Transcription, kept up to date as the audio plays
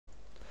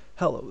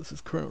Hello, this is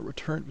Colonel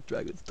Return with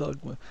Dragon's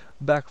Dogma,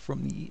 back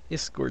from the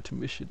escort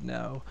mission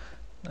now.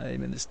 I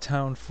am in this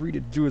town, free to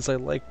do as I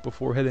like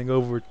before heading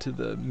over to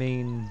the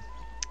main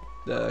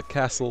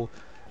castle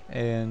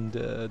and,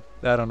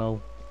 I don't know,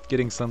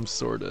 getting some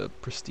sort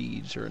of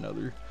prestige or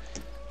another.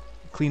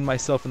 Clean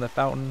myself in the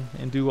fountain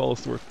and do all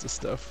sorts of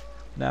stuff.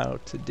 Now,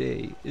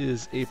 today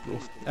is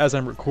as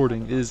I'm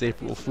recording, it is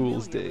April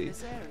Fool's Day,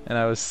 and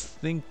I was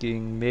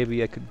thinking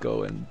maybe I could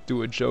go and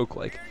do a joke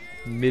like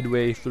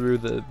midway through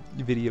the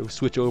video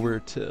switch over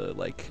to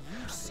like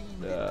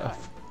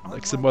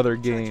some other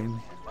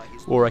game,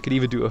 or I could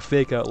even do a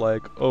fake out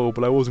like, oh,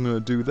 but I wasn't gonna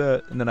do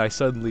that, and then I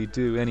suddenly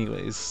do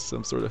anyways,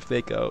 some sort of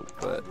fake out,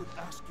 but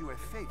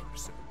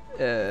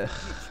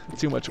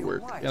too much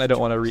work, and I don't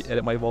want to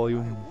re-edit my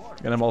volume,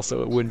 and I'm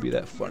also, it wouldn't be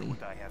that fun.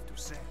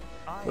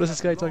 What is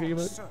this guy talking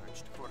about?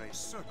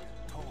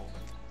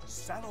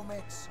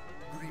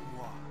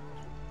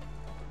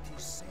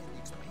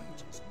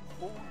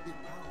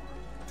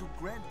 To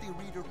grant the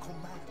reader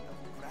command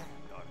of grand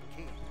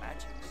arcane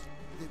magics.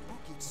 The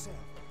book itself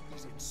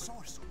is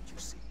ensorcelled, you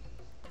see.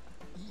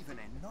 Even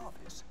a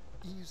novice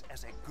is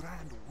as a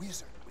grand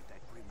wizard with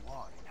that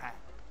grimoire in hand.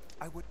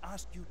 I would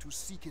ask you to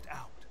seek it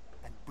out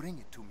and bring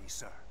it to me,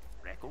 sir.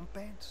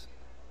 Recompense?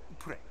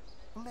 Pray,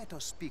 let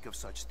us speak of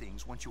such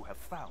things once you have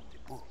found the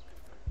book.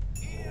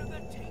 Hear the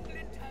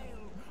tingling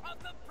tale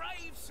of the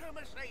brave Sir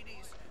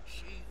Mercedes,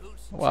 she who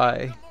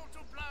Why?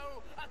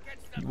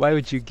 Why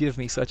would you give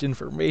me such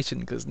information?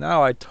 Because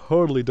now I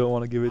totally don't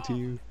want to give it to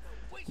you.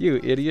 You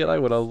idiot,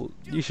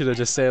 you should have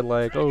just said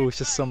like, oh, it's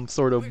just some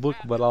sort of book,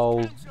 but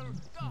I'll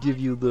give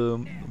you the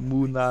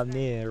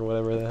Munane or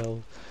whatever the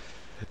hell.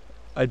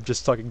 I'm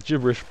just talking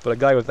gibberish, but a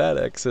guy with that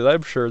accent,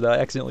 I'm sure that I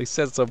accidentally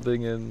said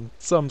something in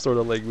some sort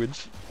of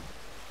language.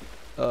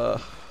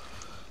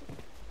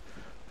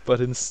 But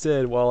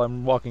instead, while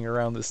I'm walking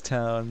around this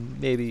town,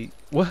 maybe...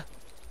 What?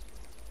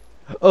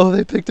 Oh,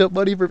 they picked up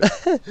money for...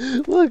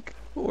 Look!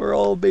 We're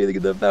all bathing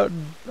in the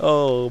fountain.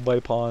 Oh, my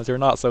pawns, you're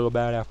not so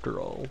bad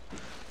after all.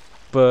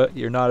 But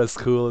you're not as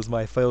cool as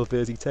my Final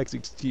Fantasy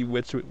Tactics team,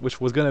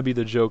 which was gonna be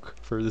the joke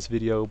for this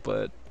video,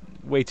 but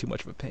way too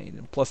much of a pain.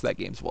 And plus, that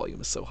game's volume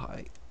is so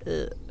high.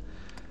 Ugh.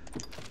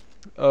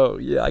 Oh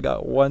yeah, I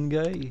got one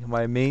guy,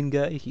 my main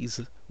guy. He's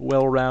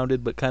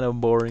well-rounded but kind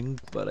of boring.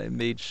 But I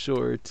made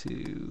sure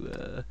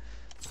to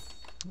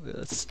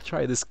let's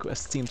try this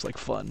quest. Seems like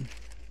fun.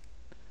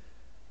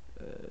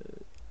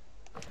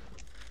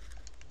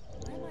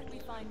 Where might we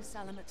find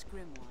Salamat's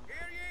grimoire?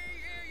 Hear ye,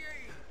 hear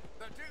ye!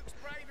 The Duke's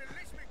brave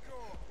enlistment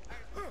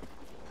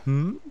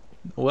corps.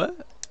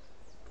 What?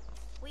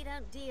 We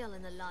don't deal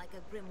in the like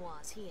of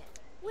grimoires here.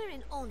 We're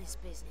in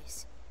honest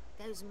business.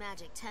 Those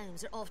magic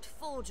tomes are oft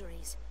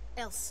forgeries,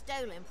 else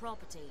stolen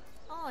property.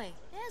 Oi,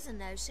 there's a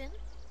notion.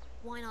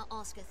 Why not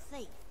ask a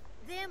thief?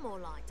 They're more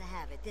like to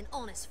have it than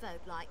honest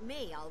folk like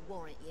me, I'll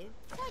warrant you.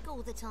 Take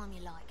all the time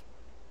you like.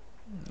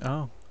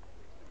 Oh,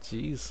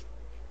 jeez.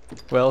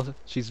 Well,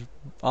 she's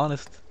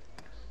honest.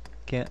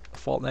 Can't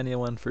fault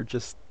anyone for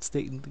just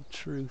stating the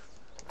truth.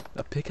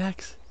 A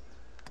pickaxe?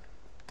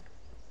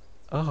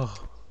 Oh.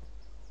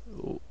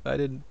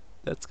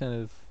 That's kind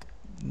of...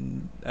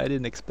 I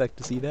didn't expect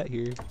to see that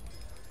here.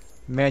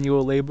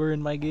 Manual labor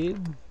in my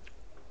game?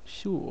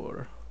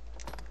 Sure.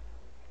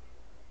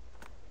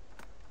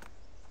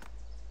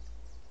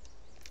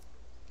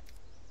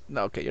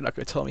 No, okay, you're not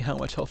going to tell me how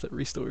much health it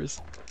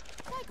restores.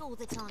 Take all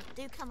the time.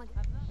 Do come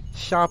again.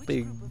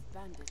 Shopping.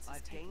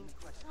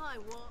 Hi,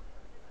 what?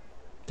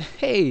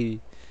 Hey!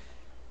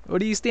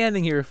 What are you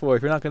standing here for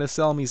if you're not going to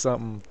sell me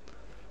something?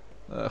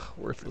 Ugh,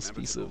 worthless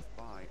piece of...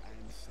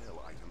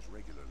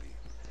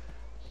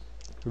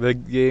 The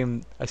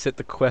game, I set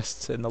the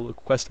quests and the little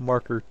quest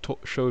marker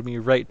showed me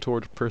right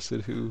toward a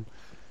person who...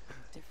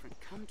 Different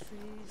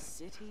countries,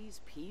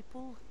 cities,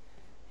 people.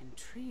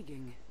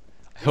 Intriguing.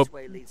 This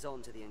way leads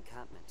on to the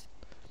encampment.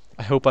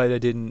 I hope I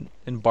didn't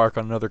embark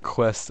on another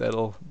quest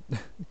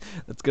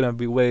that's gonna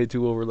be way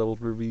too overleveled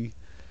for me.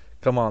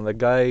 Come on, the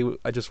guy,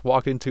 I just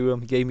walked into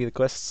him, he gave me the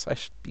quests, I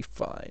should be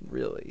fine,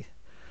 really.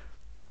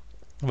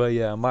 But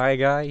yeah, my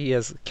guy, he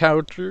has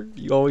counter.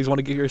 You always want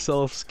to give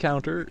yourself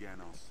counter.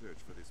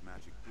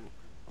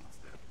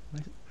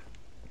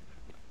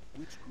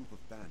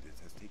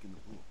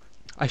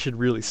 I should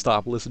really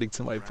stop listening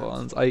to my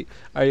pawns. I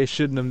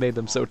shouldn't have made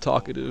them so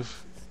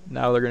talkative.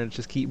 Now they're gonna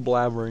just keep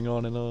blabbering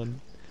on and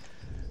on.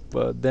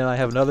 But then I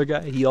have another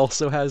guy. He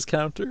also has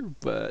counter,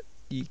 but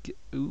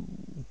ooh,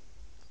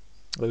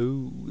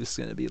 this is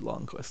gonna be a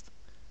long quest.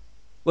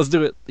 Let's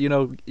do it. You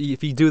know,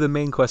 if you do the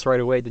main quest right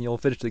away, then you'll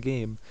finish the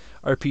game.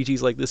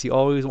 RPGs like this, you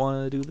always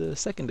want to do the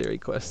secondary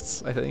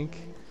quests. I think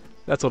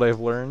that's what I've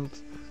learned.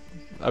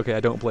 Okay, I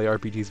don't play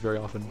RPGs very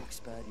often.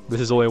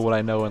 This is only what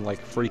I know in like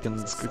freaking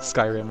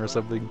Skyrim or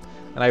something,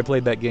 and I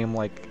played that game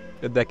like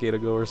a decade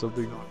ago or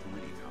something.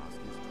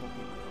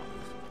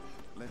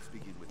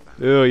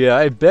 Oh yeah,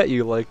 I bet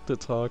you like to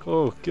talk.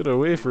 Oh, get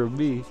away from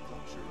me.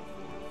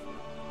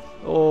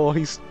 Oh,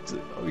 he's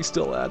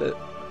still at it.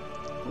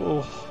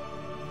 Oh.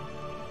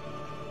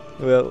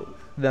 Well,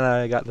 Then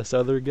I got this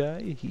other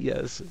guy. He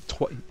has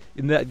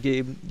in that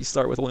game you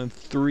start with only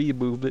 3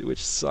 movement,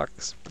 which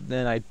sucks. But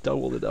then I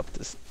doubled it up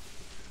to.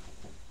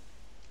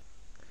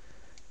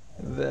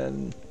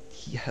 Then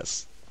he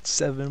has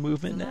 7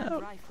 movement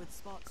now,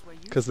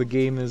 because the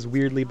game is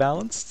weirdly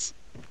balanced.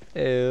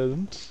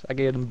 And I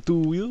gave him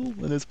dual wheel,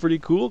 and it's pretty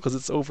cool because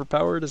it's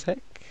overpowered as heck.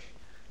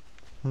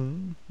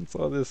 What's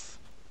all this?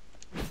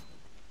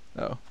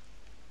 Oh.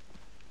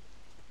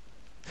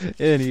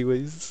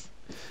 Anyways.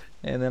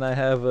 And then I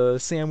have a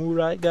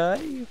samurai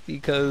guy,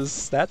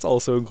 because that's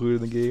also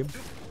included in the game.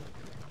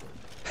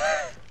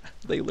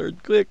 They learn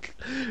quick.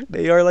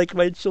 They are like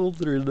my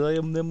children. I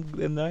am them,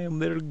 and I am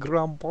their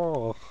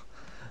grandpa.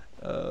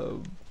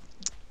 Oh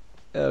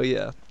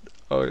yeah.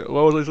 Oh,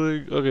 what was I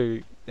saying?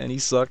 Okay, and he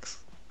sucks.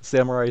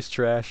 Samurai's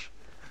trash.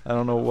 I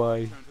don't know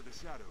why.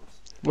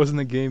 Wasn't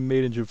the game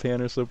made in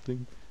Japan or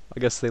something?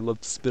 I guess they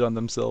love to spit on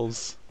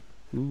themselves.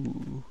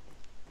 Ooh.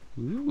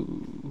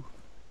 Ooh.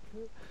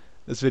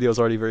 This video is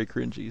already very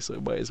cringy, so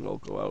it might as well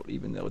go out,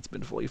 even though it's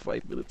been fully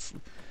 5 minutes.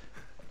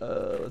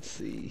 Let's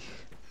see.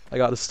 I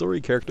got a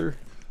story character,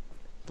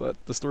 but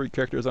the story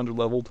character is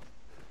underleveled.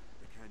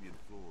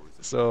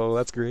 So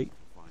that's great.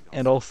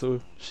 And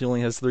also, she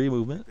only has 3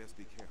 movement.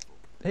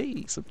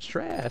 Hey, some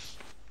trash.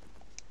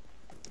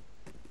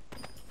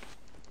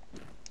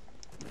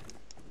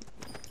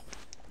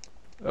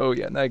 Oh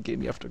yeah, in that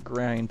game you have to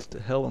grind to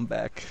hell and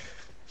back.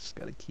 Just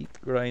gotta keep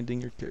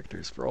grinding your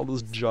characters for all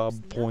those job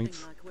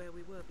points.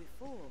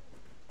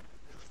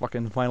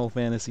 Fucking Final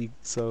Fantasy,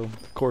 so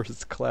of course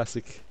it's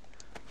classic.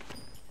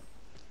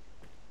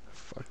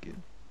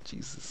 Fucking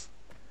Jesus.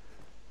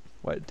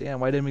 Why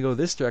didn't we go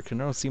this direction?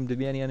 There don't seem to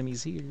be any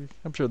enemies here.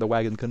 I'm sure the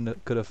wagon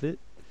could have fit.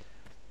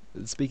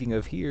 Speaking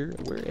of here,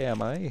 where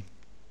am I?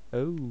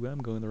 Oh, I'm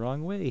going the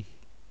wrong way.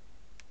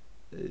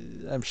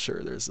 I'm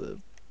sure there's a...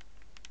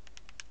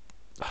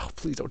 Oh,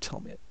 please don't tell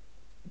me it.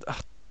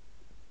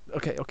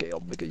 Okay,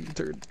 I'll make a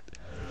U-turn.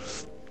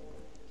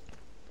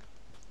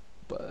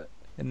 But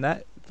in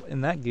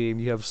that game,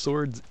 you have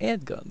swords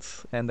and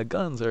guns, and the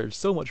guns are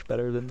so much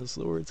better than the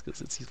swords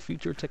because it's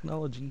future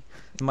technology.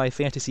 In my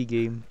fantasy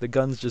game, the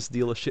guns just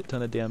deal a shit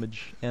ton of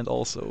damage and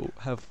also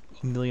have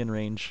a million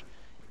range,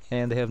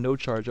 and they have no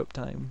charge up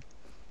time.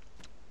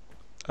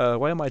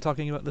 Why am I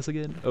talking about this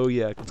again? Oh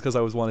yeah, it's because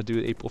I wanted to do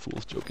an April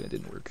Fool's joke and it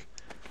didn't work.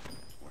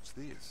 What's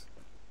this?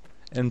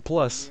 And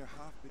plus,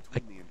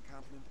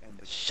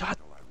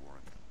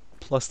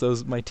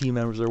 my team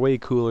members are way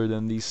cooler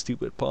than these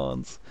stupid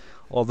pawns.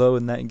 Although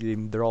in that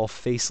game they're all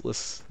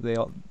faceless,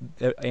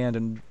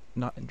 and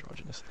not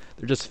androgynous.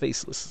 They're just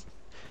faceless.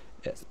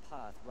 This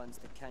path runs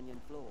the canyon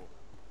floor.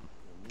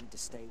 You'll need to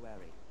stay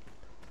wary.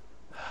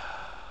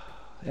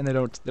 And they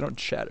don't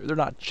chatter. They're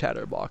not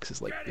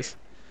chatterboxes like this.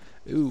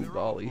 Ooh,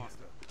 volley.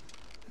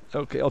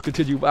 Okay, I'll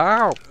continue.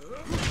 Ow!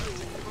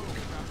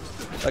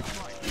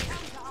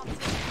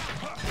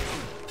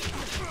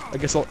 I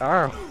guess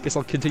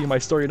I'll continue my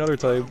story another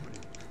time.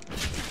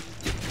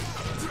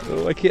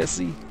 Oh, I can't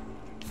see.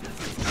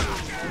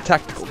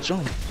 Tactical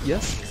jump,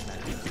 yes?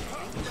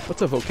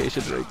 What's a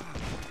vocation rate?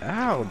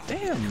 Ow,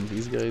 damn,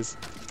 these guys.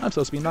 I'm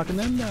supposed to be knocking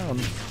them down.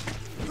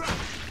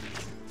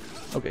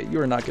 Okay, you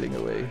are not getting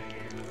away.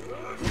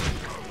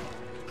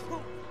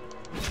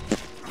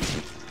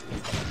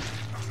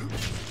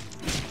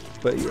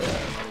 But yeah.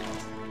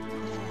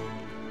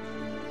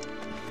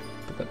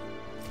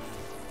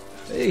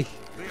 Hey,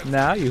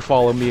 now you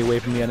follow me away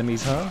from the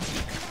enemies, huh?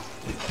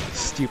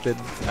 Stupid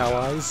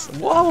allies.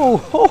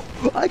 Whoa!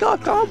 Oh, I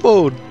got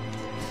comboed!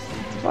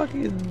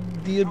 Fucking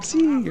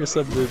DMC or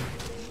something.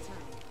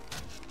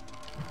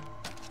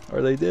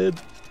 Are they dead?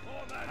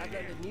 I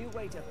learned a new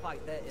way to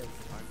fight their ills.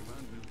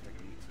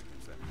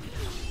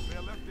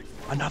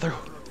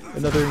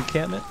 Another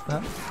encampment?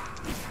 Huh?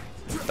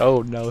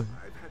 Oh no.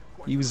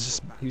 He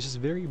was just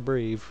very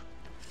brave.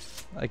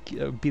 I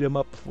beat him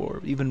up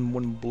before, even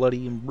when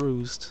bloody and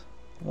bruised.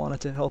 Wanted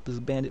to help his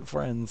bandit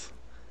friends.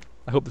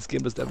 I hope this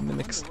game doesn't have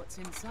mimics. What's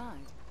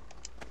inside?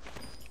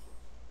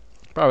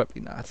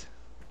 Probably not.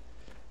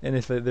 And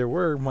if there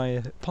were,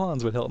 my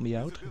pawns would help me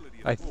out.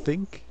 I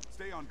think.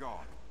 Stay on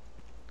guard.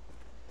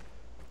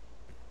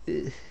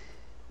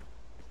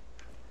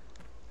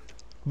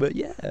 But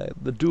yeah,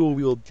 the dual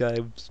wield guy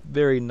was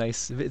very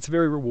nice. It's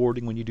very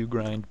rewarding when you do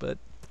grind, but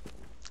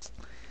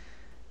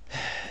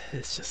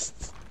it's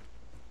just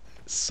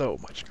so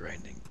much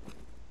grinding.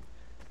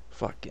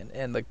 Fucking,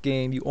 and the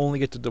game, you only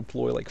get to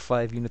deploy like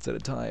 5 units at a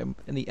time,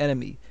 and the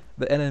enemy,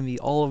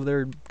 all of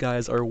their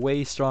guys are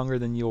way stronger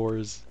than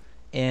yours,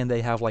 and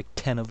they have like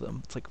 10 of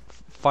them. It's like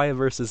 5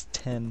 versus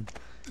 10,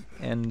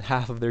 and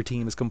half of their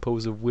team is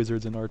composed of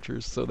wizards and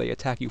archers, so they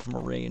attack you from a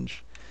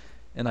range.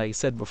 And I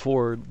said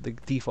before, the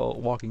default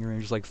walking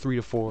range is like 3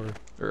 to 4,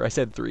 or I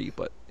said 3,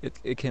 but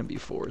it can be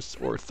 4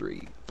 or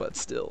 3, but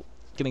still,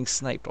 getting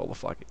sniped all the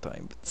fucking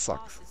time, it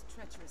sucks. Pass is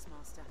treacherous,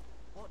 Master.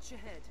 Watch your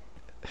head.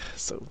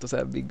 So, does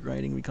that mean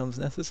grinding becomes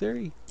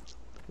necessary?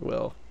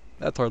 Well,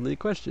 that's hardly a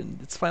question.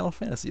 It's Final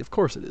Fantasy, of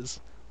course it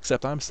is.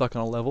 Except I'm stuck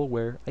on a level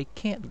where I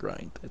can't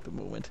grind at the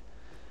moment.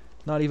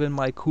 Not even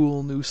my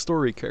cool new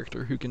story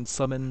character who can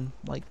summon,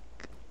 like,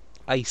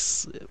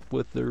 ice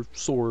with their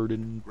sword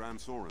and... Grand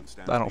Soren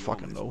stands I don't beyond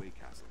fucking this know. way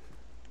castle.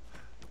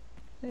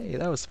 Hey,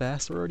 that was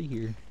fast. We're already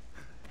here.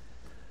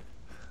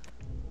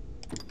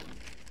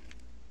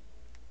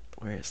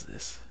 Where is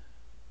this?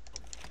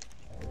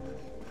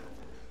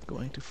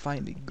 Going to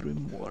find a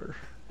grimoire.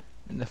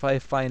 And if I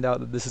find out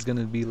that this is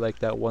gonna be like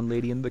that one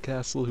lady in the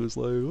castle who's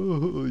like,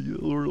 oh,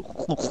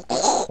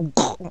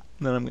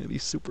 then I'm gonna be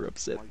super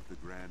upset. Quite the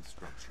grand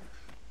structure.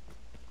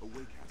 A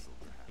way castle,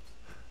 perhaps.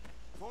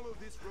 Follow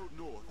this road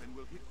north and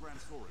we'll hit Grand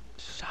Soren.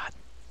 Shut.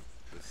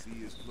 The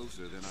sea is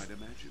closer than I'd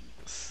imagined.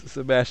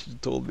 Sebastian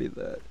told me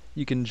that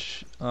you can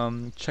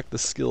check the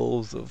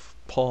skills of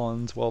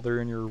pawns while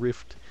they're in your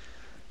rift.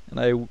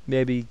 And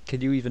maybe,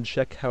 can you even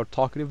check how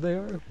talkative they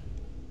are?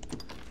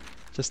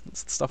 Just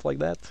stuff like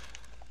that.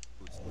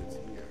 Footsteps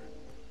here.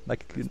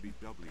 Like, Let's be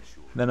doubly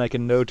sure. then I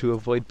can know to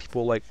avoid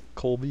people like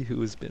Colby,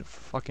 who has been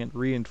fucking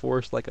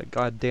reinforced like a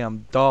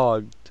goddamn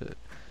dog to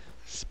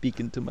speak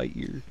into my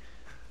ear.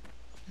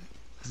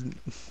 I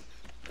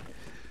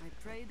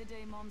pray the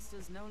day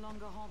monsters no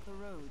longer haunt the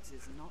roads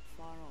is not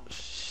far off.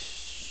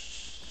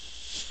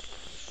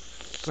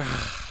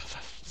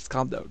 Just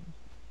calm down.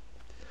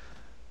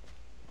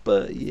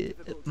 But yeah.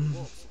 Difficult to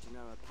walk such a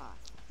narrow path.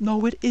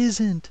 No, it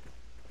isn't.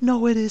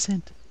 No, it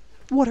isn't.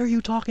 What are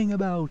you talking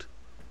about?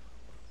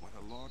 What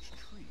a large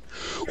tree.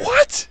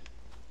 What?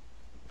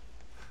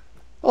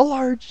 A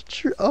large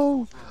tree?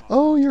 Oh,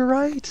 you're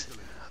right.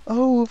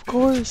 Oh, of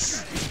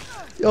course.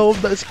 Oh,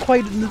 that's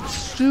quite an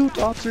astute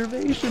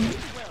observation.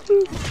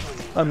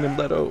 I'm gonna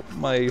let out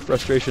my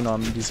frustration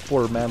on these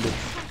poor bandits.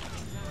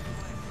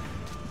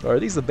 Are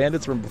these the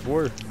bandits from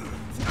before?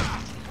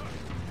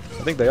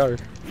 I think they are.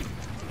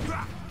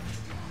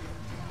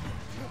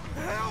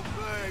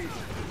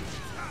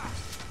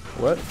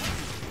 What?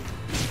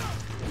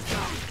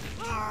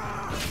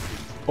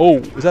 Oh,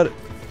 is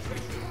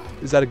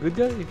that a good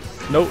guy?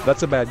 No,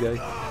 that's a bad guy.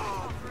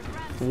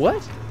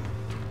 What?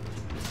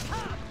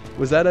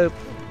 Was that a...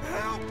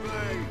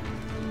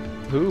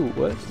 Who?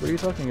 What? What are you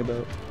talking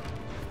about?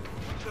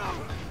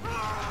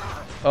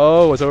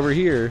 Oh, it's over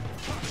here.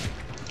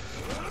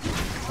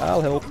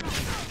 I'll help.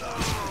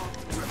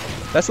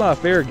 That's not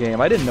a fair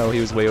game. I didn't know he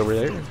was way over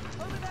there.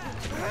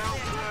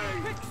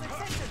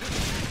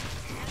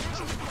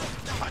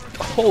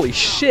 Holy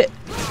shit!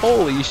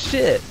 Holy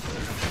shit!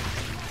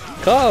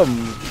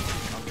 Come!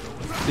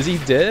 Is he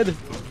dead?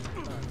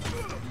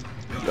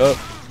 Oh.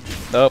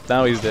 Nope,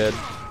 now he's dead.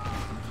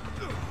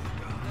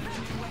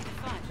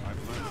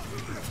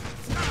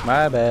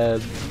 My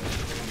bad.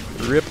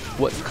 Rip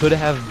what could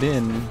have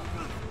been.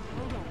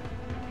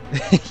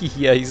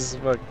 Yeah, he's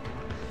fuck.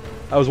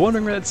 I was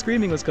wondering where that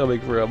screaming was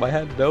coming from. I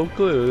had no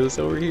clue. It's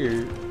over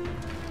here.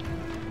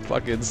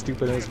 Fucking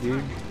stupid ass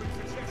game.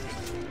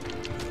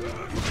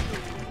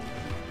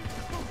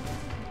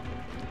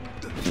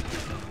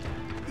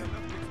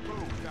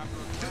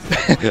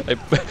 I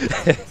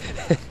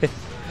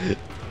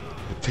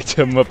picked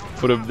him up,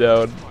 put him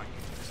down.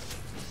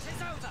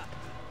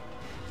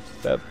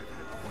 That.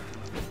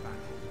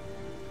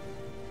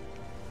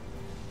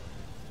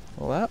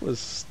 Well, that was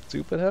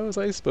stupid. How was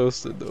I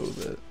supposed to know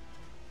that?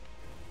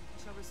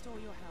 I shall restore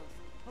your health.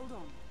 Hold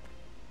on.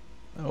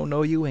 Oh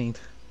no, you ain't.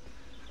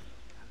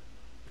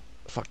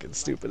 Fucking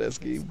stupid ass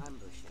game.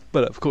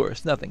 But of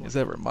course, nothing is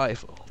ever my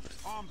fault.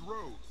 Armed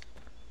rogues.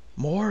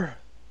 More?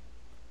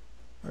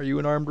 Are you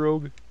an armed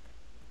rogue?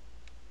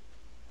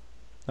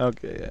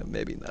 Okay, yeah,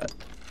 maybe not.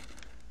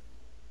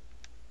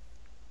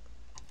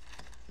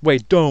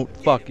 Wait, don't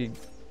fucking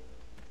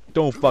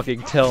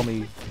tell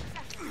me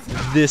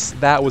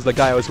that was the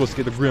guy I was supposed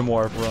to get the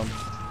grimoire from.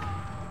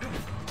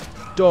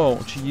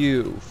 Don't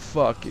you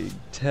fucking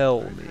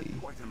tell me.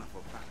 Quite enough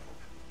of battle.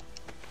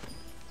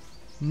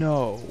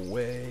 No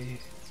way.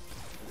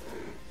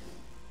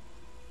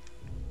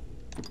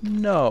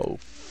 No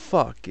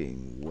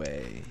fucking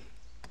way.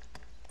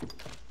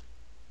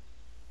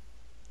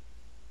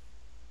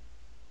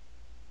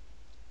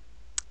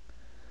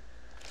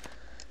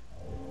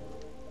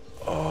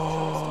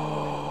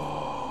 Oh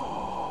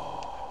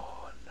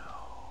no.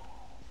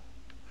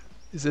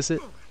 Is this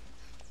it? We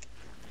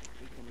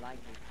can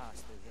likely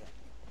pass through here.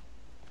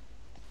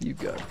 You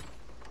got it.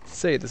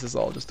 Say this is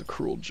all just a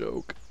cruel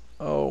joke.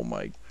 Oh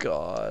my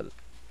god.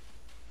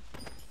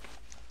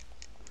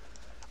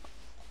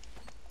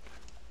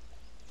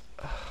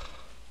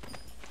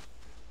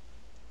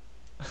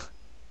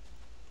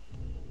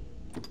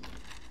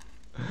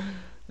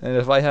 And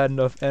if I had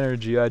enough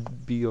energy,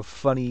 I'd be a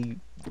funny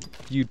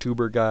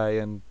YouTuber guy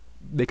and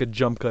make a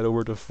jump cut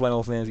over to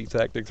Final Fantasy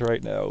Tactics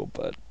right now.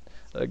 But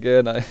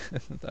again,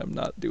 I'm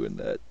not doing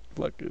that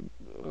fucking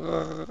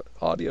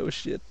audio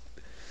shit.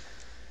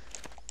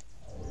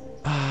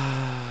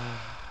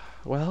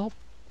 Well,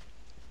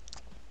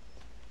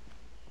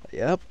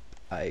 yep,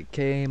 I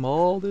came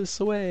all this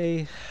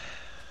way.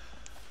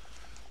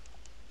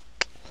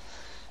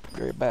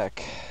 Be right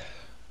back.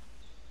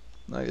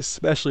 I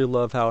especially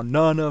love how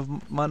none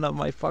of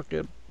my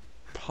fucking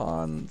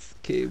pawns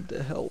came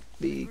to help.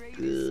 speak.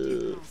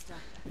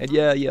 And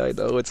yeah, I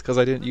know it's because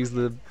I didn't use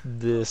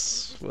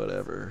this,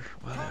 whatever.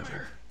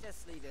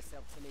 Just leave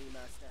yourself to me,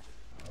 master.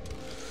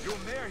 Your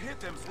mare hit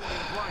them swimming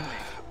blindly.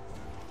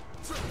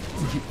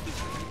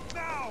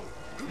 Now!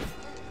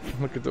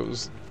 Look at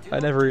those. Do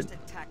not just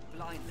attack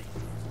blindly.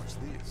 What's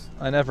this?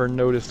 I never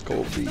noticed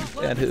Colby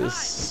and his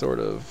sort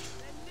of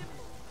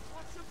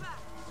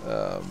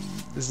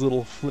his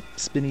little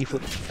spinny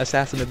flip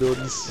assassin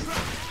abilities.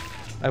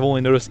 I've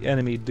only noticed the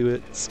enemy do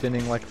it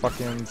spinning like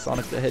fucking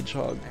Sonic the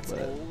Hedgehog,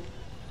 but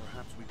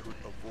Perhaps we could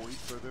avoid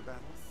further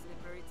battle.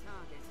 Slippery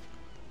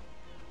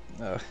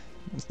target.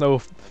 it's no,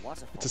 The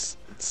waterfall. it's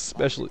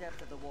especially The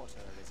depth of the water,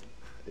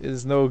 Arisen.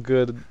 is no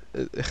good.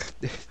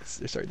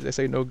 Sorry, did I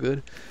say no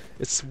good?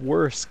 It's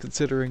worse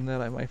considering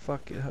that I might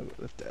fucking.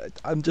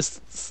 I'm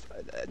just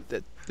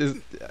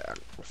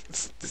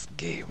this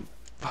game.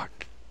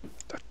 Fuck.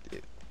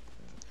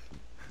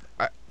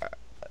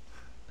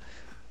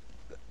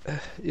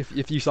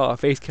 If you saw a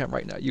face cam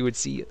right now, you would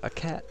see a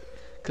cat,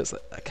 cause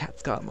a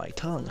cat's got my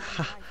tongue.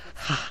 Ha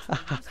ha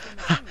ha ha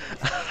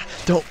ha.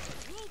 Don't.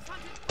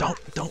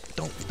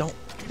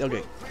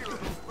 Okay.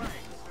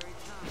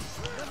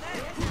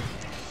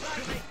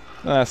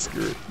 Ah,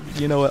 screw it.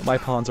 You know what? My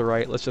pawns are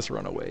right. Let's just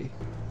run away.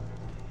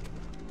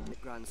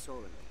 Grand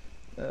Soren.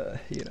 Now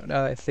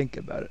that I think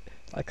about it,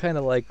 I kind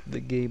of like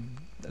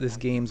this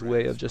game's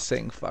way of just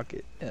saying fuck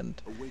it, and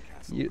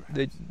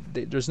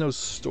there's no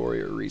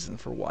story or reason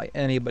for why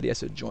anybody has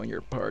to join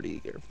your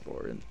party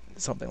or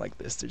something like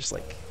this. They're just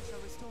like,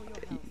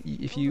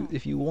 if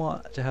you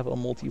want to have a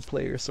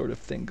multiplayer sort of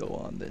thing go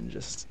on, then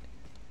just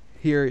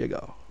here you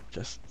go.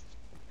 Just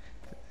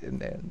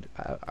and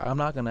I'm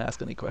not gonna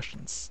ask any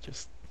questions.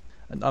 Just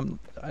and I'm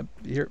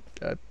here.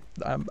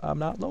 I'm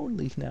not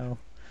lonely now.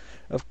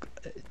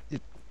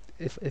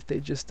 If they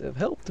just have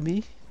helped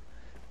me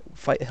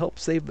help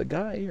save the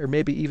guy, or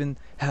maybe even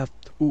have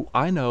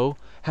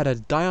had a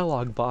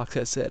dialogue box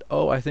that said,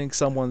 "Oh, I think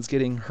someone's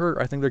getting hurt.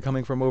 I think they're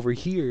coming from over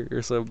here,"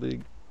 or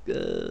something.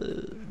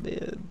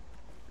 Man.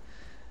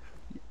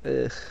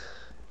 Ugh.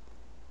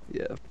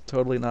 Yeah,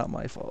 totally not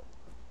my fault.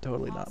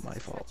 Totally not my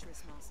fault.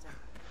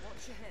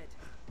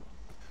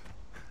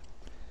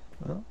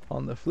 Well,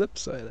 on the flip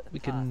side, we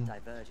can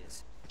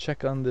Diverges.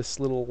 check on this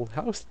little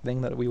house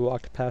thing that we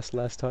walked past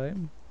last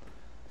time.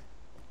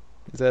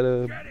 Is that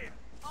a...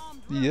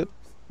 Yep.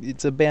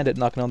 It's a bandit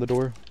knocking on the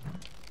door.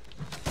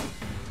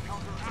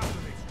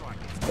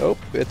 Oh,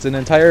 it's an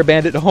entire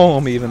bandit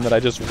home even that I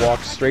just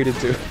walked straight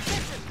into.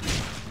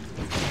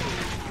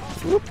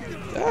 Whoop.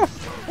 Ah!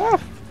 Ah!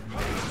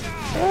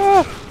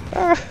 Ah!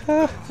 Ah!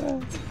 Ah! Ah!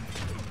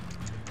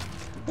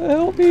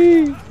 Help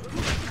me!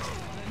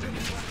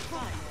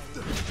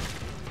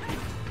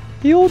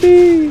 Heal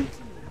me!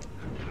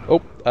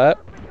 Oh,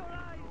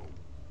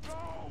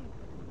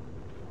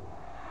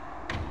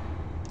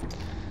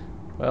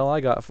 well,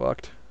 I got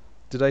fucked.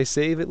 Did I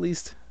save at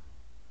least?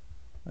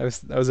 I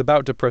was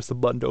about to press the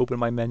button to open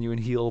my menu and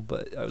heal,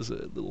 but I was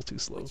a little too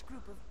slow. Which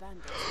group of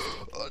bandits is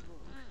taking the wood?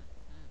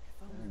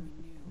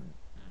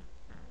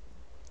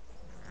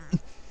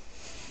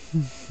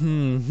 If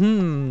only we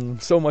knew.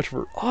 So much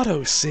for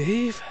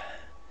autosave.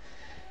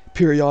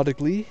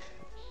 Periodically.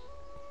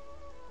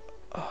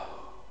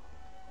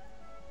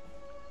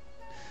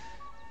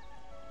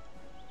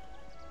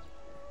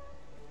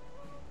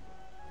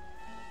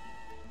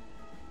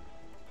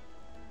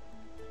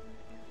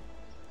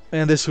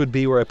 And this would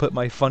be where I put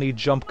my funny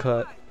jump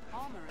cut.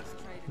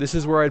 This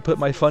is where I'd put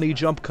my funny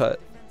jump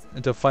cut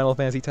into Final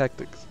Fantasy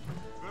Tactics.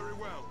 Very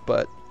well.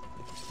 But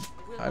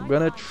I'm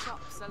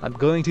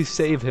going to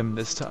save him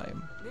this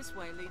time.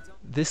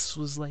 This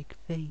was like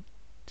fate.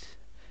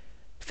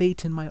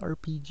 Fate in my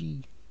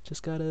RPG.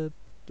 Just gotta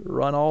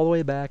run all the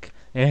way back.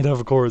 And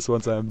of course,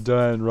 once I'm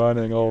done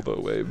running all the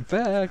way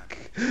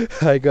back,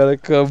 I gotta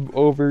come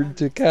over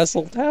to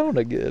Castle Town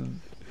again.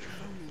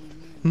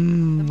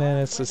 And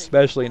it's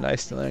especially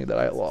nice knowing that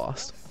I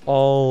lost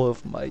all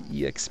of my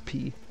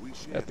EXP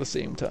at the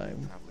same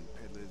time.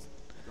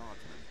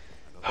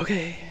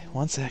 Okay,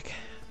 one sec.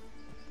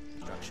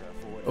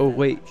 Oh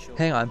wait,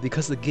 hang on,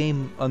 because the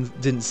game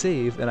didn't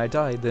save and I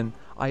died, then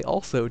I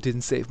also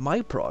didn't save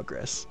my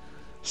progress.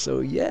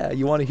 So yeah,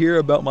 you want to hear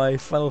about my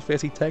Final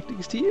Fantasy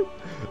Tactics team?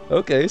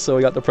 Okay, so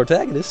I got the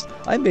protagonist.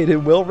 I made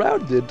him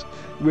well-rounded,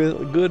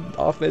 with good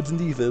offense and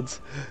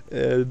defense.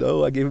 And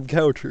I gave him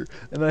counter.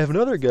 And then I have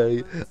another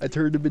guy. I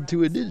turned him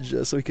into a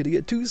ninja so he could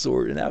get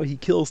 2-sword, and now he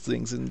kills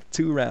things in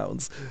 2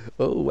 rounds.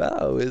 Oh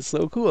wow, it's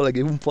so cool. I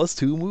gave him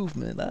 +2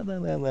 movement. La, la,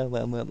 la, la,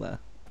 la, la, la.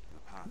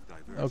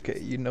 Okay,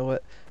 you know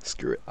what?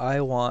 Screw it.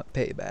 I want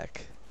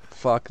payback.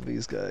 Fuck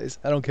these guys.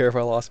 I don't care if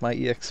I lost my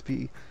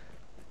EXP.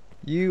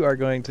 You are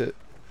going to...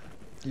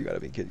 You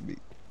gotta be kidding me.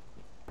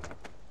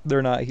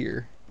 They're not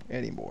here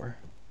anymore.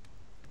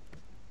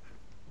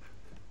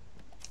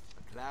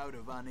 A cloud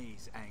of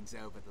unease hangs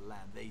over the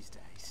land these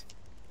days.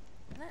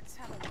 Let's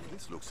have a look.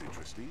 This looks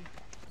interesting.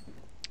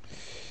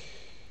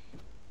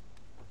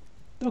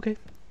 Okay.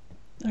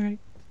 Alright.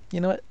 You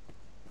know what?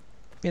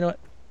 You know what?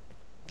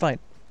 Fine.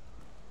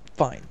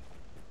 Fine.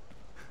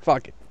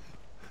 Fuck it.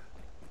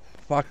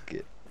 fuck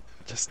it.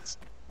 Just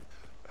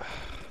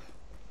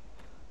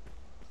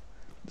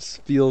this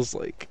feels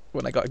like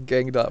when I got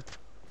ganged up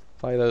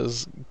by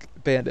those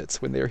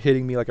bandits when they were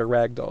hitting me like a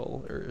rag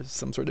doll or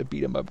some sort of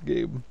beat 'em up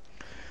game.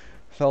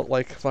 Felt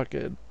like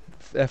fucking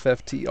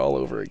FFT all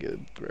over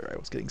again, where I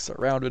was getting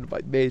surrounded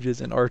by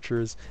mages and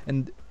archers.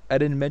 And I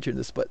didn't mention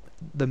this, but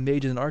the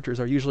mages and archers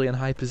are usually in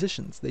high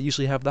positions. They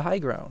usually have the high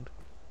ground.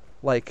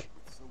 Like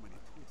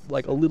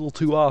a little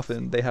too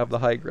often, they have the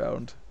high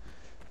ground.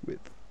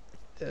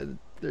 And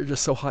they're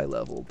just so high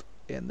leveled,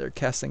 and they're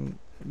casting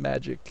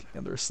magic,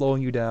 and they're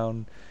slowing you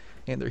down,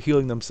 and they're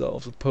healing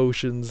themselves with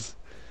potions,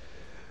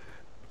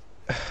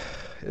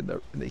 and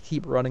they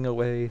keep running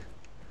away,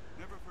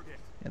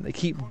 and they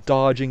keep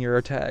dodging your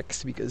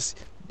attacks because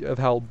of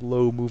how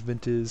low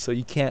movement is, so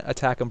you can't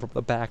attack them from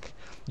the back.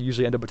 You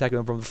usually end up attacking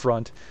them from the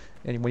front,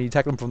 and when you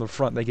attack them from the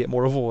front, they get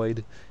more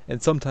void,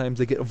 and sometimes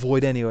they get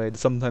void anyway, and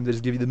sometimes they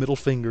just give you the middle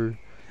finger,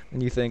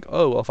 and you think,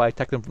 oh, well, if I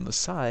attack them from the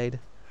side,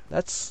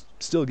 that's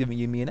still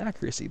giving me an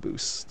accuracy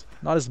boost.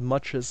 Not as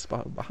much as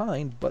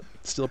behind, but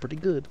still pretty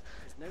good.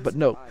 But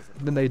no,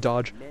 then they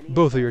dodge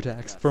both of your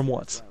attacks from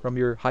once, from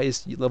your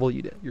highest level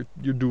unit,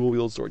 your dual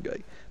wield sword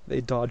guy. They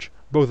dodge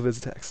both of his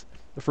attacks.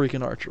 The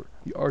freaking archer.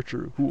 The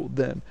archer who will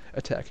then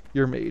attack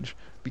your mage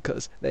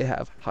because they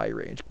have high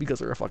range, because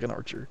they're a fucking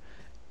archer.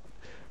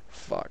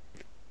 Fuck.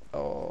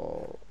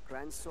 Oh.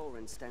 Grand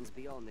Soren stands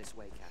beyond this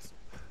way castle.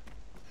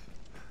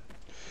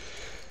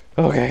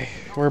 Okay,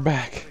 we're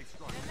back.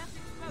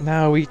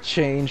 Now we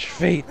change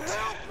fate.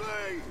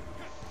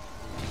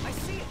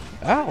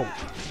 Ow!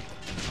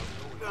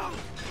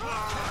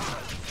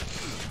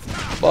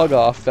 Bug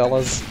off,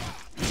 fellas.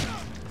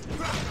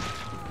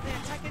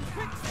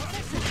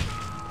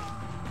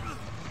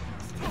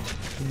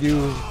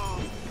 You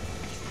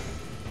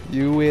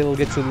will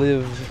get to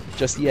live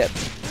just yet.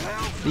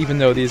 Even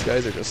though these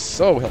guys are just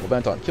so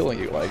hell-bent on killing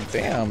you. Like,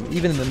 damn,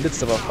 even in the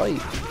midst of a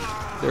fight,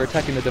 they're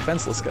attacking the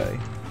defenseless guy.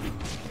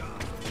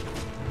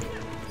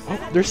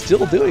 Oh, they're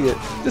still doing it.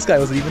 This guy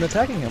wasn't even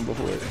attacking him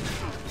before.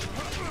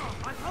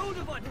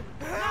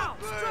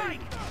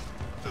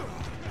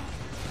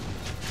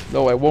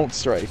 No, I won't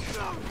strike.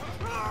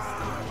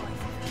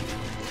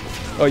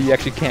 Oh, you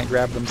actually can't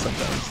grab them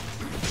sometimes.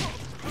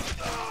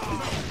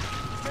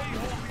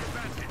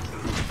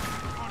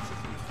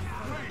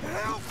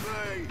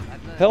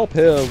 Help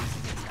him!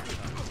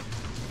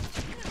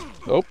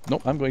 Oh,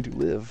 no, I'm going to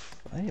live.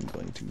 I am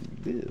going to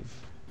live.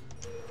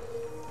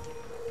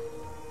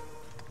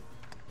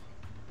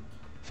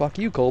 Fuck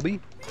you,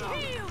 Colby.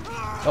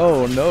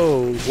 Oh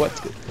no,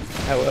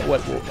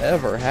 what will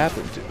ever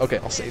happen to... Okay,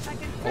 I'll save him.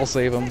 I'll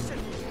save him.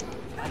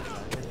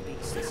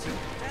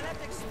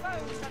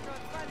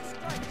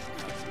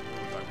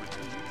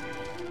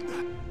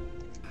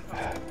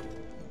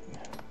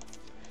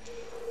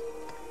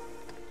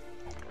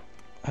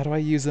 How do I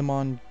use them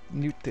on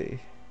Nute?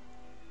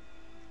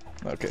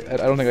 Okay, I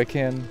don't think I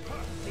can.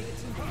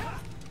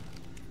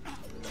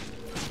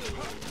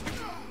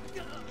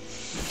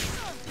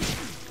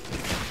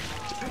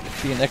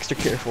 Being extra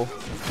careful.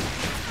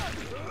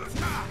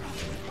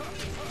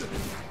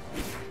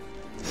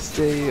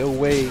 Stay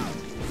away.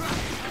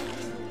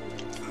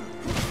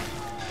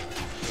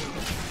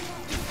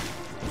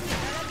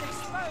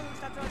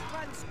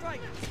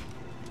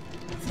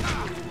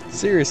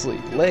 Seriously,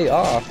 lay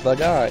off the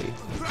guy.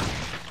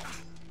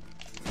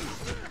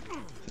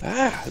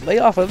 Ah, lay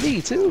off of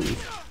me too.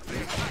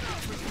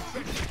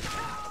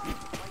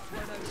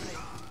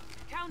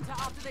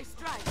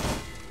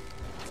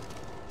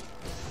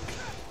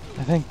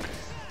 I think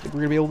we're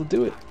gonna be able to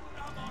do it.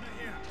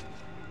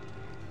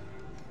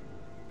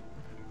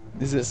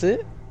 Is this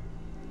it?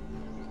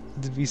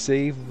 Did we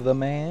save the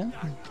man?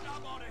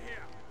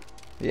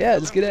 Yeah,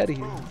 let's get out of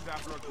here.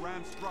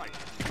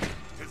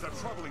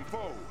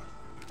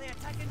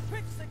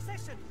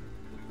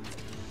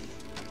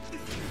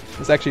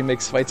 This actually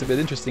makes fights a bit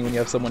interesting when you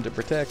have someone to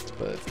protect,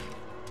 but...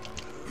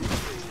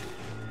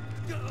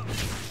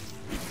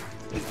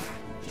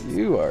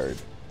 You are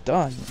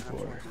done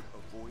for.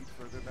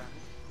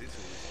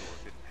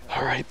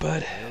 Alright,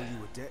 bud. Well,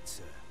 you were dead,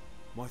 sir.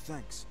 My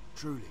thanks,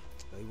 truly.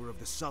 They were of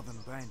the southern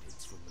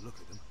bandits from the look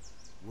of them.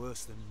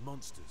 Worse than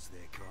monsters,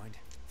 their kind.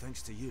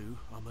 Thanks to you,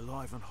 I'm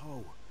alive and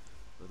whole.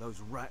 But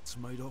those rats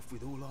made off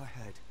with all I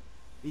had.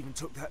 Even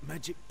took that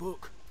magic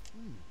book.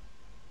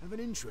 Have an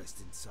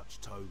interest in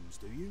such tomes,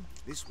 do you?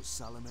 This was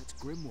Salamet's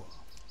grimoire.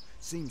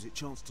 Seems it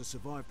chanced to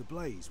survive the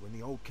blaze when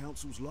the old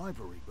council's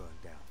library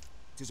burned down.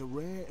 It is a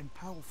rare and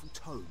powerful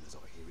tome, as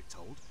I hear it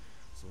told,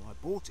 so I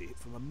bought it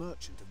from a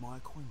merchant of my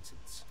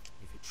acquaintance.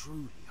 If it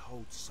truly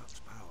holds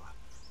such power,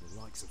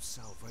 the likes of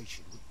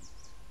salvation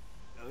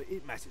wouldn't...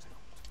 it matters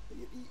not.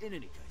 In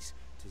any case,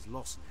 'tis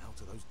lost now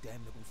to those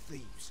damnable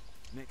thieves.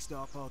 Next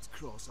Arpard's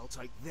Cross, I'll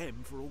take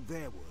them for all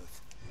they're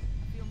worth.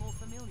 I feel more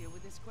familiar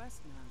with this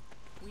quest now.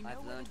 We know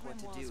I've learned what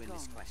to do in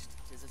this quest.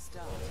 Tis a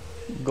start.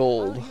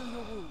 Gold. I'll heal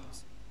your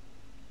wounds.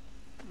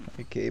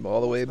 I came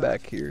all the way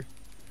back here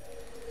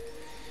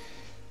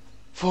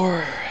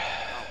for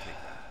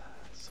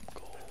some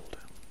gold.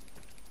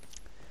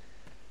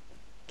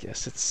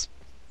 guess it's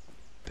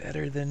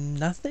better than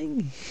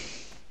nothing.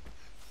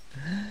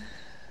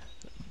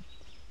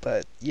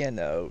 But, you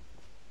know,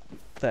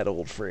 that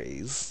old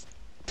phrase,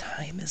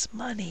 time is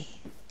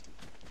money.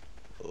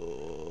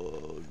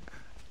 Oh.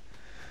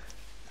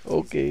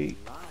 Okay.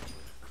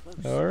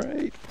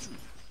 Alright.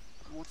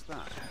 What's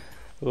that?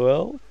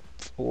 Well,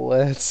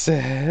 let's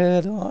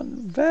head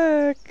on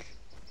back.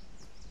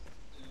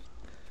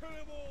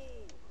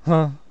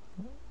 Huh.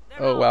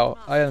 Oh wow,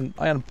 I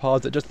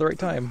unpaused at just the right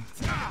time.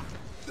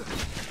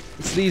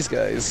 It's these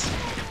guys.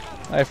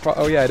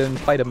 Oh yeah, I didn't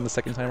fight them the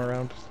second time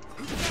around.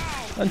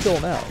 Until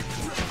now.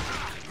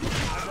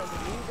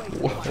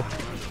 Whoa.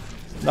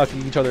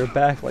 Knocking each other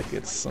back like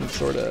it's some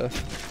sort of...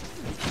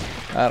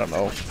 I don't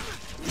know.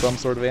 Some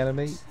sort of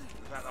anime.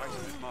 That item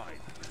is mine.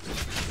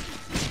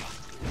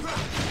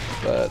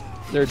 But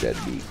they're dead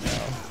beat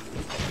now.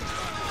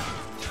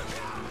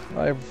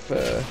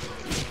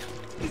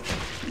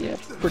 Yeah,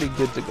 pretty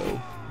good to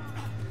go.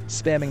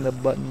 Spamming the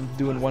button,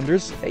 doing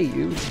wonders. Hey,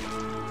 you.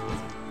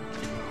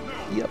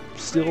 Yep,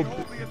 still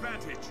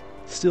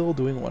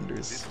doing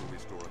wonders. This will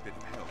restore a bit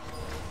of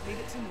health. Leave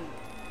it to me.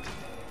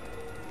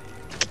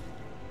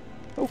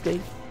 Okay.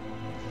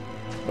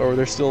 Or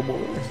there's still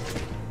more.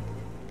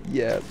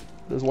 Yeah,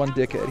 there's one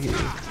dickhead here.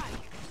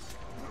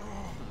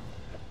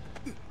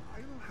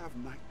 I'll have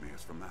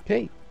nightmares from that.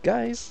 Hey,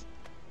 guys.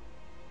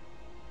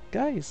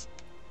 Guys.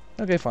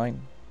 Okay,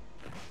 fine.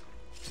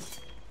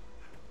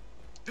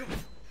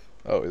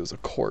 Oh, it was a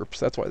corpse.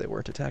 That's why they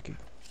weren't attacking.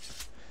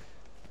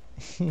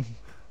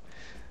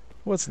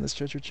 What's in this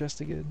treasure chest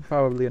again?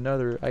 Probably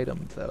another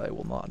item that I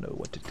will not know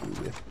what to do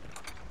with.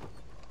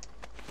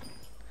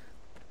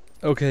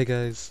 Okay,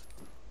 guys.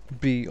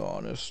 Be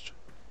honest.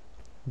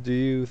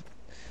 Do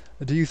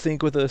you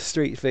think with a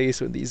straight face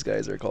when these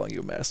guys are calling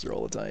you master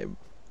all the time?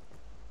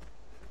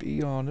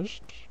 Be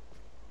honest.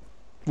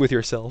 With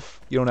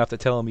yourself. You don't have to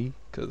tell me,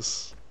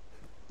 because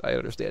I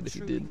understand if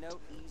you Truly did. no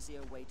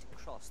easier way to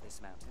cross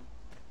this mountain.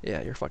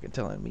 Yeah, you're fucking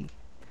telling me.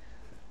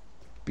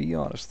 Be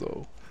honest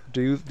though.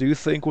 Do you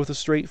think with a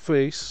straight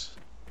face?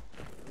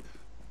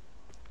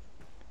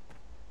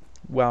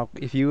 Wow,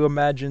 if you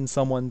imagine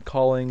someone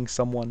calling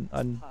someone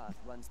Path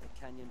runs the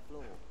canyon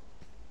floor.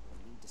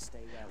 You'll need to stay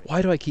wary.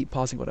 Why do I keep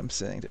pausing what I'm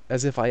saying?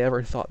 As if I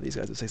ever thought these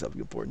guys would say something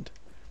important.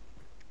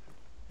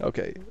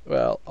 Okay,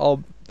 well,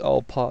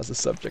 I'll pause the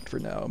subject for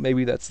now.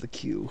 Maybe that's the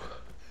cue.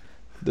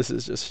 This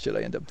is just shit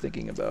I end up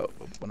thinking about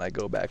when I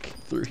go back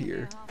through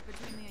here.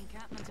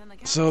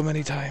 So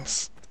many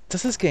times.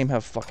 Does this game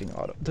have fucking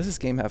auto? Does this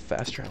game have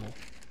fast travel?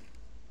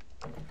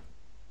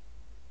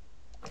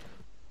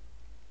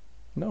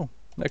 No,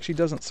 it actually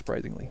doesn't,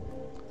 surprisingly.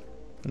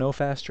 No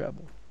fast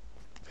travel.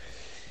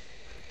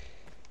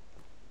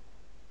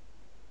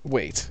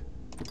 Wait.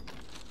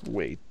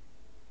 Wait.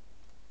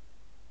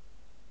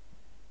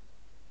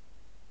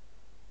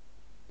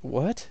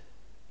 What?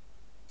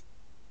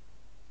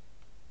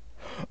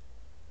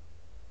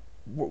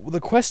 The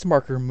quest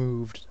marker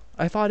moved.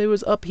 I thought it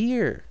was up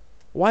here.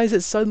 Why is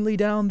it suddenly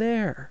down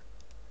there?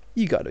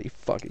 You gotta be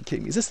fucking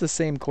kidding me. Is this the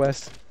same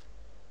quest?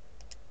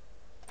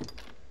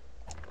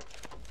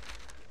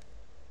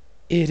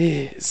 It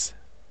is.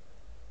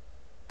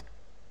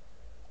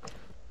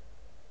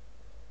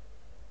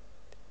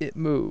 It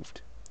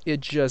moved.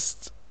 It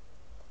just...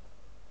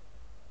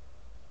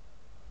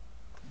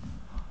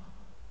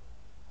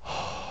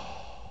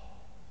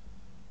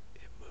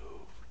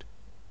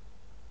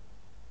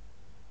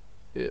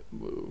 It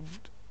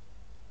moved.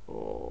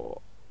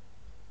 Oh.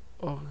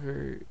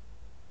 Okay.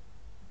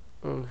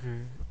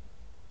 Okay.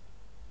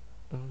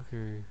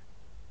 Okay.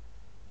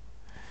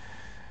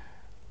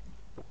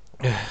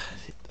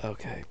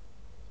 Okay.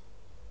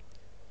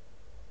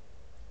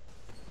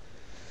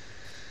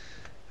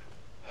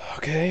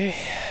 Okay.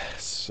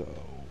 So...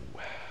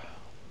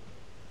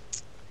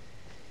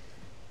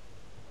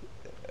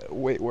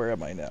 Wait, where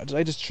am I now? Did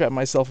I just trap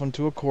myself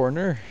into a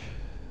corner?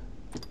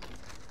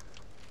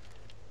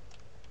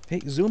 Hey,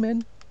 zoom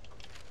in.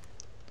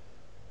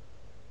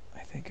 I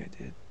think I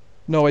did.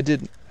 No, I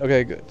didn't.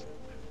 Okay, good.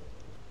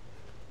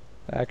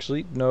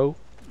 Actually, no.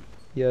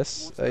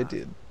 Yes, I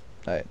did.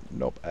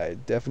 Nope, I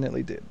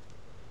definitely did.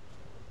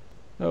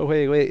 Oh,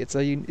 wait, it's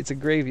a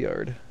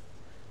graveyard.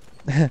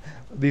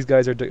 These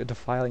guys are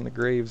defiling the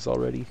graves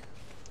already.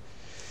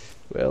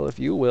 Well, if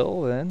you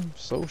will, then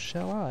so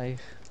shall I.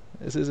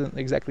 This isn't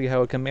exactly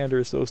how a commander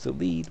is supposed to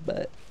lead,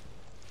 but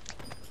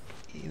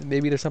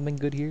maybe there's something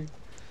good here.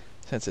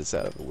 Since it's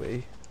out of the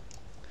way.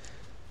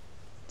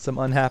 Some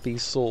unhappy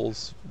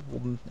souls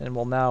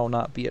will now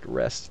not be at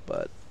rest,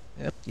 but...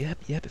 Yep,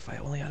 if I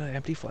only had an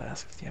empty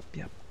flask.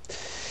 Yep.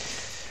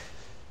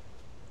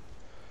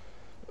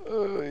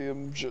 I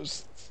am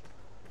just...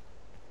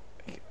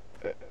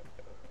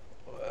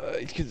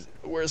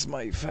 where's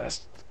my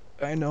fast...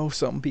 I know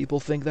some people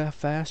think that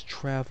fast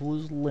travel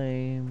is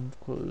lame,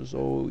 because,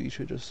 oh, you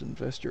should just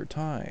invest your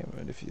time,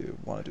 and if you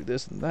want to do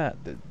this and that,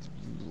 then...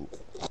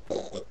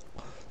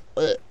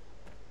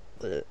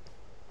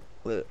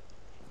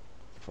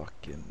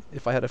 Fucking...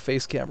 If I had a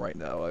face cam right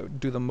now, I would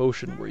do the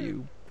motion where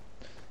you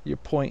You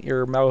point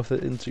your mouth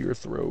into your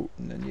throat,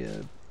 and then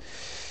you...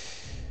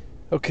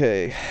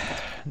 Okay,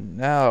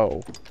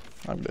 now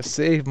I'm gonna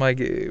save my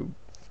game.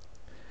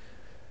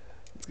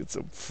 Let's get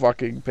some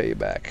fucking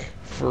payback.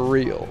 For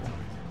real.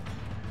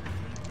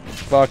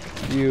 Fuck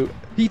you.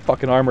 He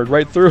fucking armored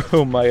right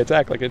through my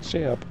attack like a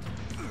champ.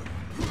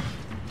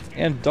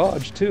 And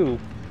dodge, too.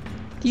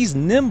 He's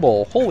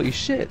nimble. Holy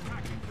shit.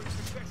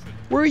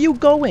 Where are you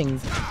going?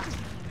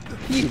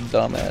 You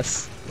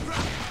dumbass.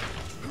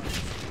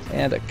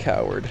 And a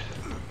coward.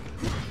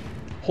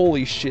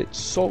 Holy shit,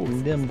 so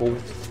nimble.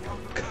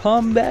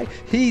 Come back.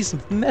 He's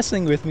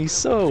messing with me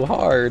so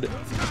hard.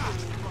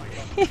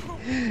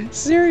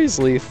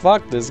 Seriously,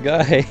 fuck this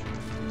guy.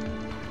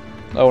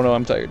 Oh no,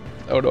 I'm tired.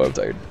 Oh no, I'm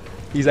tired.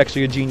 He's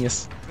actually a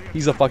genius.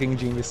 He's a fucking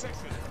genius.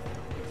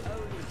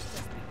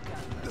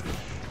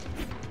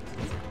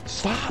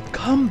 Stop!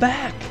 Come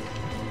back!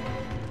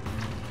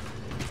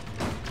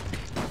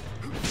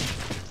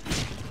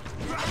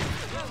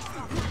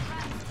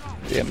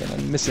 Damn it,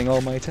 I'm missing all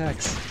my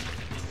attacks.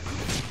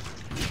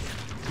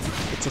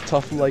 It's a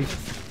tough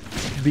life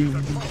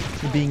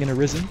being an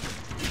Arisen.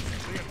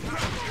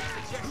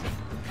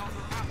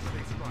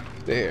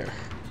 There.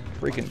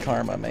 Freaking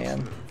karma,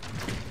 man.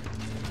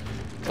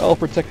 I'll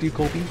protect you,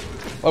 Colby.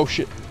 Oh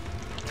shit.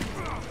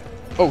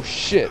 Oh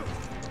shit.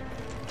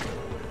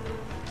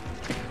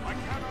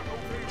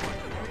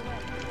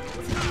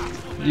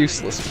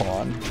 Useless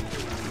pawn.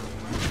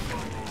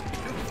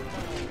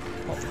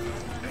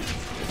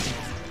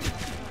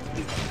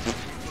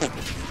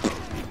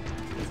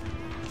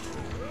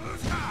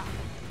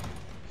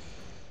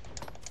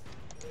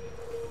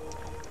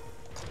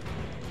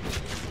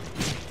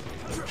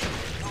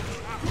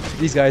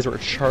 These guys were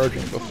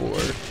charging before,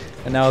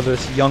 and now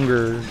this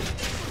younger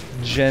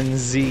Gen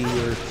Z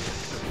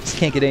just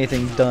can't get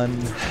anything done.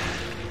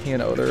 You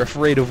know, they're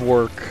afraid of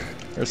work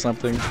or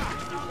something.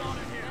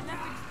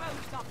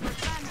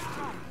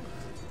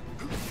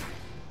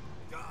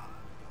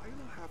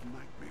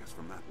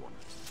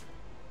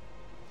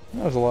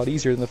 That was a lot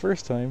easier than the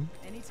first time.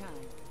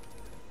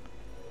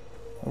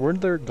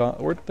 Weren't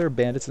there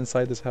bandits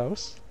inside this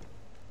house?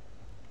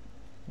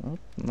 Well,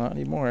 not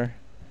anymore.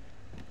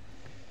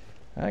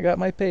 I got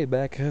my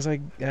payback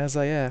as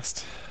I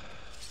asked,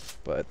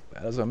 but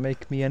that doesn't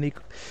make me any.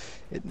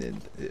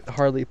 It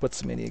hardly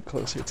puts me any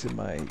closer to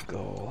my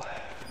goal.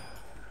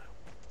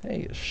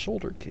 Hey, a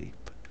shoulder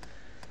cape.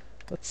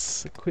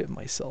 Let's equip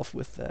myself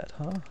with that,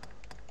 huh?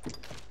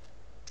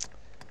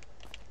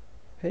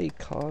 Hey,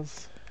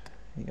 Cause,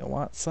 you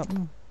want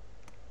something?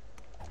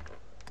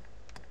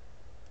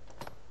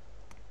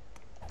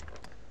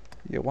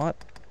 You want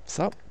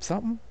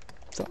something?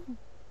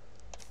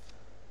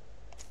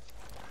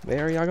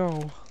 There you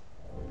go.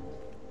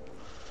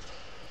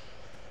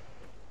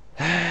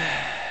 Okay.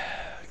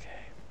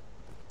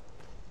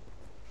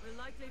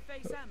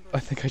 I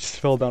think I just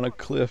fell down a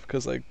cliff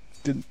because I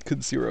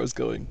couldn't see where I was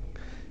going.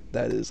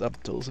 That is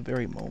up till this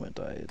very moment.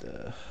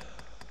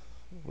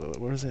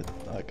 What is it?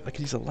 I could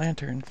use a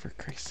lantern for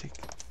Christ's sake.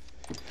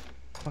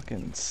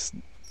 Fucking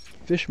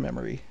fish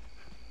memory.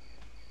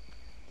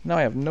 Now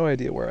I have no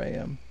idea where I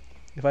am.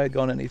 If I had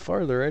gone any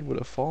farther, I would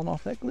have fallen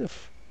off that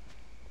cliff.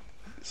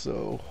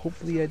 So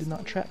hopefully I did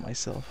not trap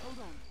myself.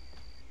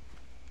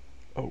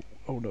 Oh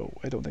no,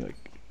 I don't think I...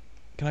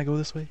 Can I go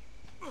this way?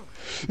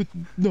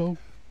 No,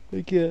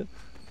 I can't.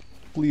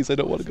 Please, I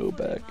don't want to go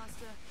back.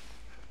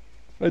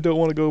 I don't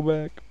want to go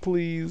back.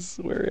 Please,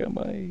 where am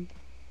I?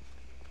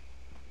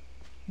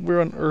 Where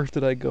on earth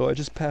did I go? I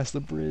just passed the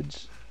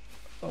bridge.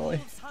 Oh,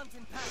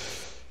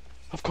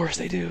 of course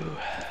they do.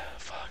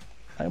 Fuck.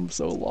 I'm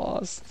so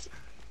lost.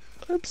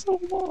 I'm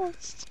so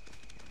lost.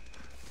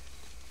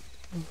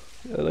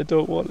 And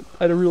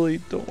I really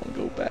don't want to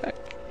go back.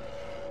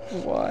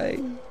 Why?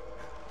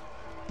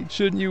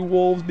 Shouldn't you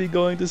wolves be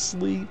going to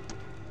sleep?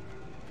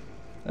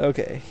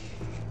 Okay.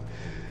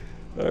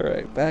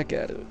 Alright, back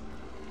at it.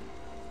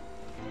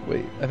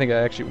 Wait, I think I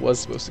actually was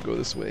supposed to go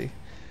this way.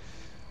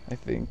 I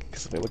think,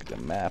 because if I look at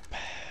the map,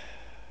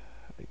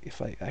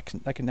 if I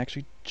can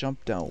actually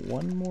jump down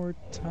one more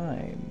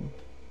time.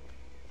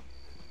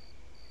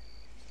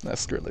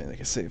 That's screw it, let me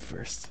make a save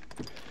first.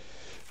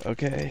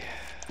 Okay.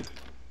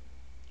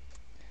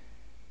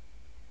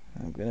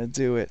 I'm gonna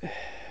do it.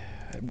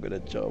 I'm gonna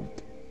jump.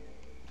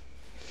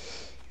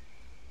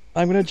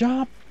 I'm gonna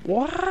jump!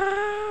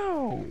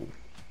 Wow!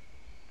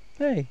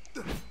 Hey,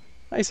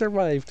 I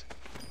survived.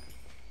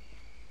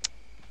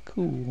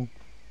 Cool.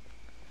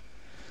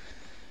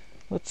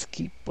 Let's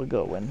keep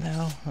going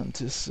now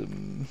onto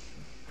some...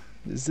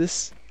 Is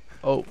this...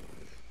 Oh,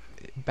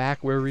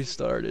 back where we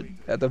started,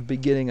 at the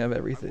beginning of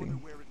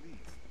everything.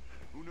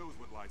 Who knows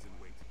what lies in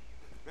wait?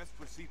 Best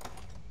proceed.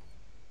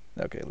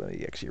 Okay, let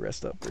me actually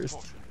rest up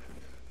first.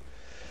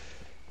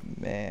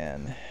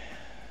 Man,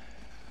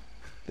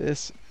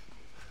 this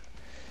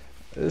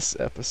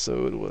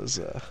episode was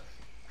I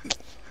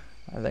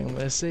think I'm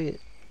gonna say it.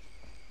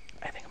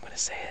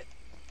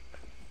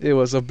 It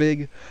was a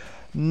big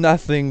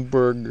nothing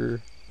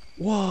burger.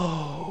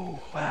 Whoa,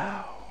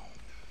 wow.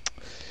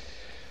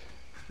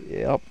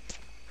 Yep.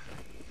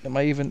 Am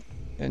I even...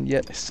 And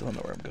yet, I still don't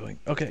know where I'm going.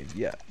 Okay,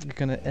 yeah. We're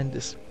gonna end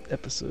this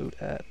episode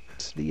at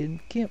the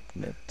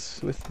encampment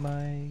with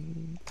my...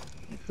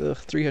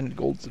 300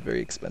 gold is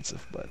very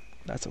expensive, but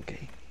that's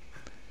okay.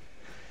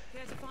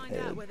 Care to find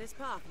out where this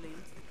path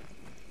leads?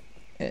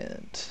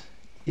 And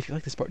if you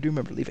like this part, do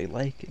remember to leave a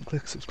like and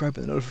click subscribe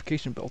and the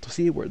notification bell to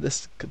see where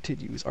this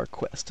continues our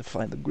quest to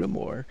find the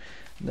Grimoire.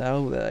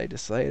 Now that I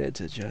decided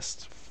to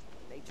just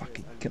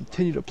fucking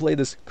continue to play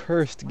this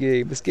cursed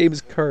game. This game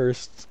is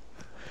cursed.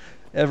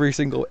 Every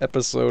single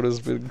episode has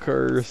been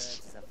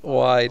cursed.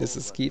 Why does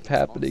this keep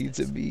happening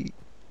to me?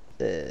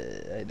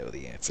 I know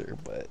the answer,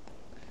 but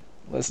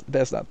let's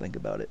best not think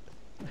about it.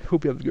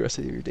 Hope you have a good rest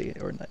of your day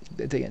or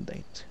night, day and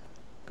night.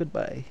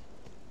 Goodbye.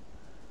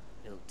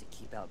 Built to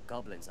keep out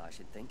goblins, I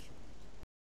should think.